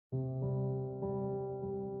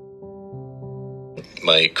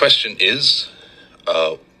My question is,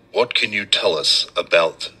 what can you tell us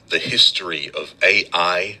about the history of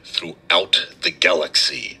AI throughout the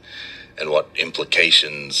galaxy and what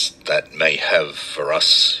implications that may have for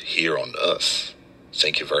us here on Earth?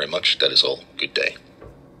 Thank you very much. That is all. Good day.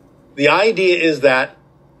 The idea is that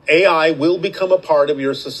AI will become a part of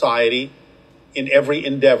your society in every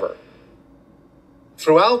endeavor.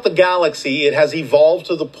 Throughout the galaxy, it has evolved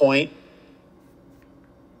to the point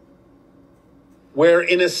where,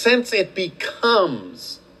 in a sense, it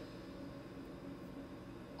becomes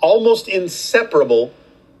almost inseparable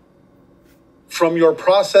from your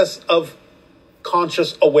process of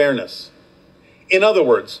conscious awareness. In other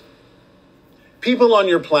words, people on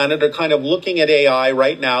your planet are kind of looking at AI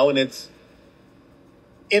right now in its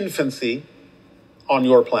infancy on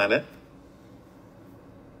your planet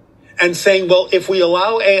and saying, well, if we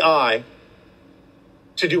allow AI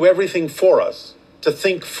to do everything for us, to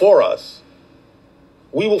think for us,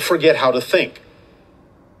 we will forget how to think.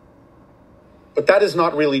 But that is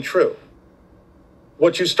not really true.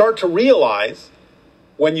 What you start to realize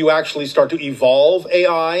when you actually start to evolve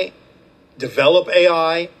AI, develop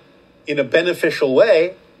AI in a beneficial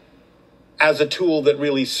way as a tool that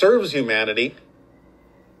really serves humanity,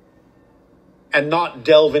 and not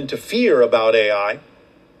delve into fear about AI,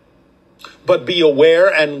 but be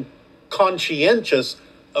aware and conscientious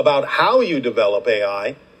about how you develop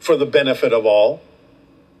AI for the benefit of all,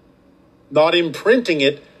 not imprinting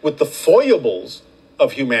it with the foibles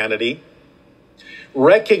of humanity,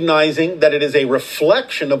 recognizing that it is a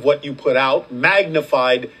reflection of what you put out,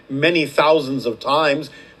 magnified many thousands of times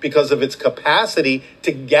because of its capacity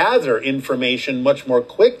to gather information much more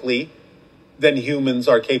quickly than humans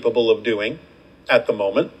are capable of doing at the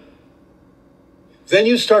moment. Then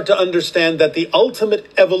you start to understand that the ultimate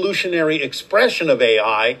evolutionary expression of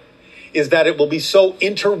AI is that it will be so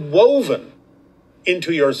interwoven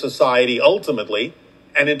into your society ultimately,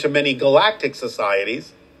 and into many galactic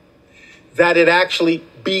societies, that it actually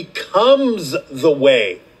becomes the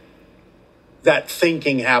way that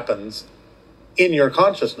thinking happens in your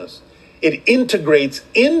consciousness. It integrates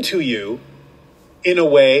into you in a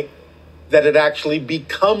way that it actually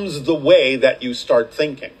becomes the way that you start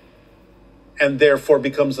thinking, and therefore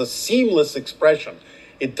becomes a seamless expression.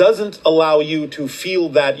 It doesn't allow you to feel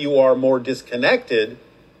that you are more disconnected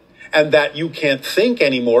and that you can't think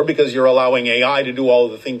anymore because you're allowing AI to do all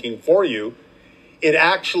the thinking for you. It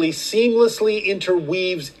actually seamlessly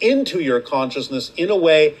interweaves into your consciousness in a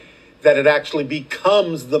way that it actually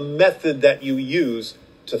becomes the method that you use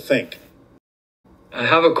to think. I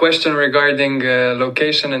have a question regarding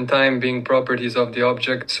location and time being properties of the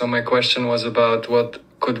object. So my question was about what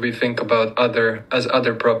could we think about other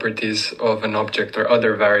properties of an object or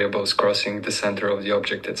other variables crossing the center of the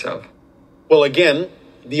object itself? Well, again,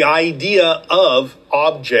 the idea of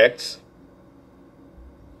objects,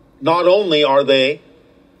 not only are they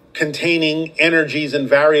containing energies and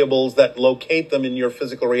variables that locate them in your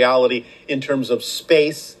physical reality in terms of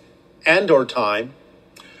space and or time,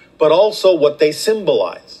 but also what they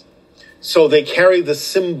symbolize. So they carry the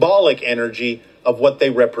symbolic energy of what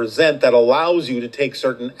they represent that allows you to take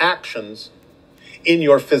certain actions in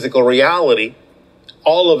your physical reality,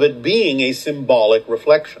 all of it being a symbolic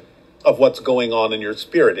reflection of what's going on in your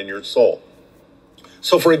spirit, in your soul.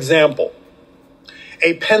 So, for example,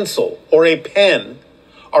 a pencil or a pen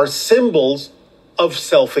are symbols of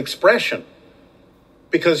self-expression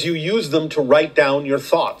because you use them to write down your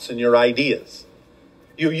thoughts and your ideas.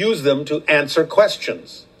 You use them to answer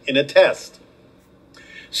questions in a test.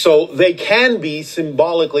 So they can be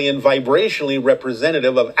symbolically and vibrationally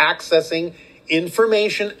representative of accessing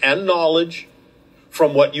information and knowledge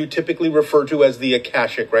from what you typically refer to as the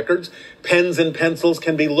Akashic records. Pens and pencils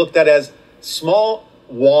can be looked at as small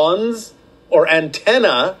wands or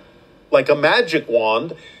antenna, like a magic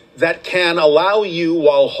wand, that can allow you,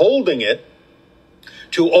 while holding it,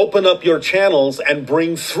 to open up your channels and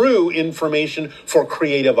bring through information for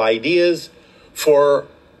creative ideas, for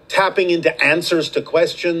tapping into answers to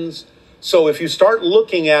questions. So if you start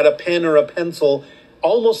looking at a pen or a pencil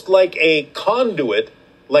almost like a conduit,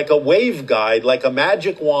 like a waveguide, like a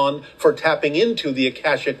magic wand for tapping into the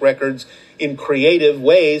Akashic records in creative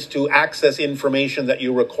ways to access information that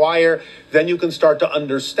you require, then you can start to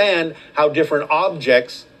understand how different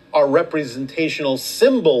objects are representational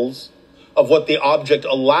symbols of what the object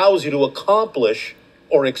allows you to accomplish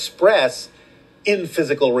or express in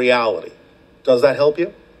physical reality. Does that help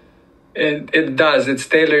you? It does. It's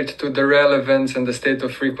tailored to the relevance and the state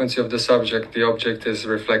of frequency of the subject. The object is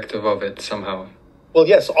reflective of it somehow. Well,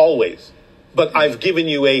 yes, always. But I've given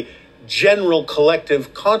you a general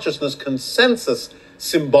collective consciousness consensus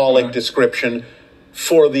symbolic description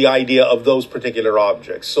for the idea of those particular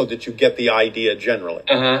objects so that you get the idea generally.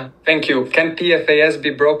 Thank you. Can PFAS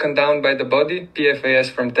be broken down by the body? PFAS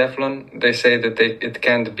from Teflon, they say that it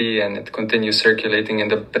can't be and it continues circulating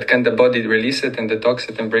but can the body release it and detox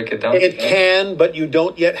it and break it down? It can, but you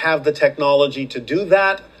don't yet have the technology to do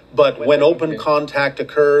that. But when open contact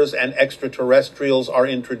occurs and extraterrestrials are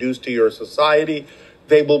introduced to your society,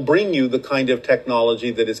 they will bring you the kind of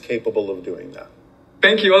technology that is capable of doing that.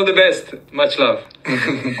 Thank you. All the best. Much love.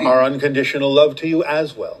 Our unconditional love to you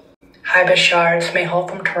as well. Hi, Bashar. It's Mehul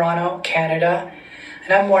from Toronto, Canada.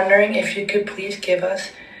 And I'm wondering if you could please give us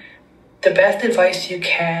the best advice you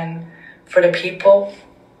can for the people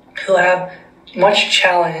who have much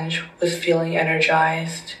challenge with feeling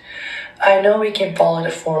energized. I know we can follow the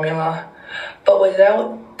formula, but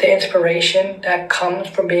without the inspiration that comes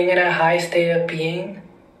from being in a high state of being,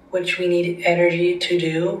 which we need energy to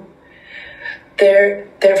do,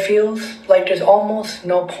 there feels like there's almost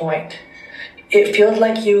no point. It feels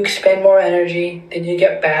like you expend more energy than you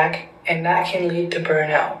get back, and that can lead to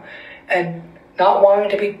burnout. And not wanting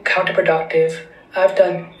to be counterproductive, I've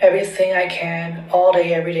done everything I can all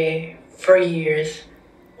day, every day, for years,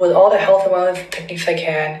 with all the health and wellness techniques I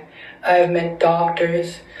can. I've met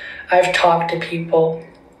doctors, I've talked to people.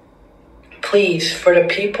 Please, for the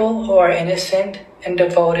people who are innocent and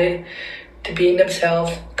devoted to being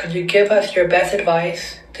themselves, could you give us your best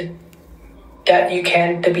advice that you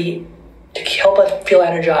can to help us feel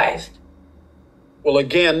energized? Well,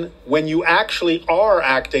 again, when you actually are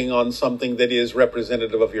acting on something that is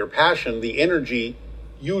representative of your passion, the energy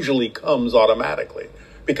usually comes automatically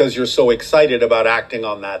because you're so excited about acting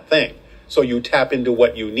on that thing. So you tap into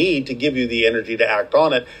what you need to give you the energy to act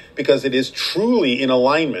on it because it is truly in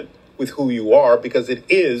alignment with who you are, because it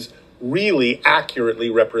is really accurately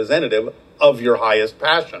representative of your highest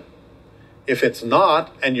passion. If it's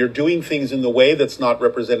not, and you're doing things in the way that's not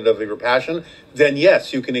representative of your passion, then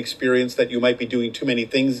yes, you can experience that you might be doing too many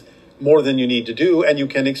things more than you need to do, and you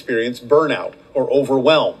can experience burnout or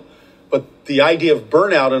overwhelm. But the idea of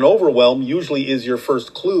burnout and overwhelm usually is your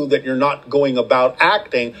first clue that you're not going about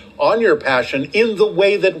acting on your passion in the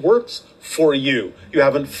way that works for you. You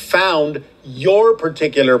haven't found your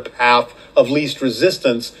particular path of least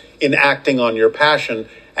resistance in acting on your passion,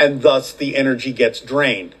 and thus the energy gets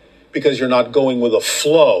drained because you're not going with a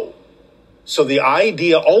flow. So the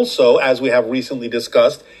idea also, as we have recently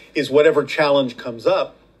discussed, is whatever challenge comes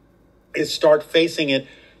up, is start facing it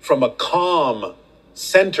from a calm,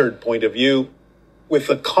 centered point of view with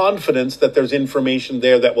the confidence that there's information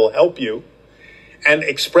there that will help you, and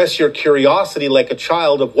express your curiosity like a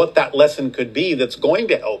child of what that lesson could be that's going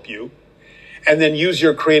to help you, and then use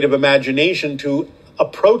your creative imagination to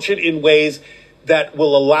approach it in ways that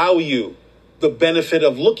will allow you the benefit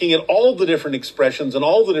of looking at all the different expressions and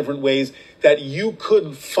all the different ways that you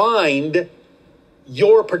could find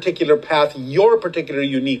your particular path, your particular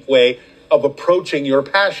unique way of approaching your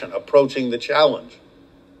passion, approaching the challenge.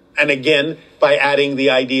 And again, by adding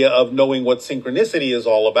the idea of knowing what synchronicity is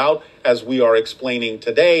all about, as we are explaining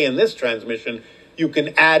today in this transmission, you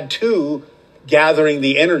can add to gathering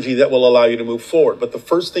the energy that will allow you to move forward. But the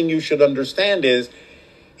first thing you should understand is,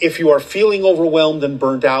 if you are feeling overwhelmed and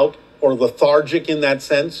burnt out, or lethargic in that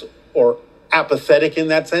sense, or apathetic in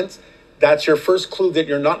that sense, that's your first clue that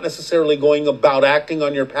you're not necessarily going about acting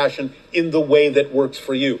on your passion in the way that works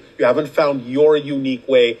for you. You haven't found your unique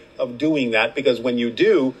way of doing that, because when you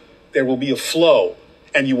do, there will be a flow,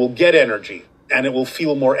 and you will get energy, and it will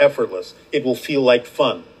feel more effortless. It will feel like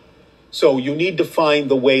fun. So you need to find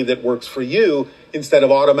the way that works for you, instead of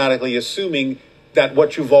automatically assuming that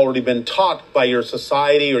what you've already been taught by your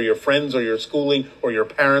society or your friends or your schooling or your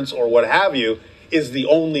parents or what have you is the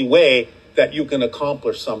only way that you can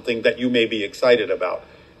accomplish something that you may be excited about.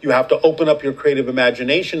 You have to open up your creative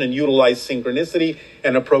imagination and utilize synchronicity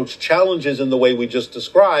and approach challenges in the way we just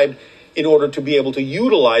described in order to be able to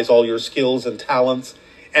utilize all your skills and talents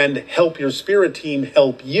and help your spirit team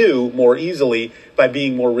help you more easily by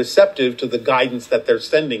being more receptive to the guidance that they're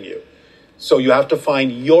sending you. So you have to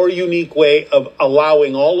find your unique way of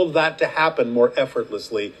allowing all of that to happen more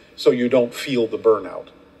effortlessly so you don't feel the burnout.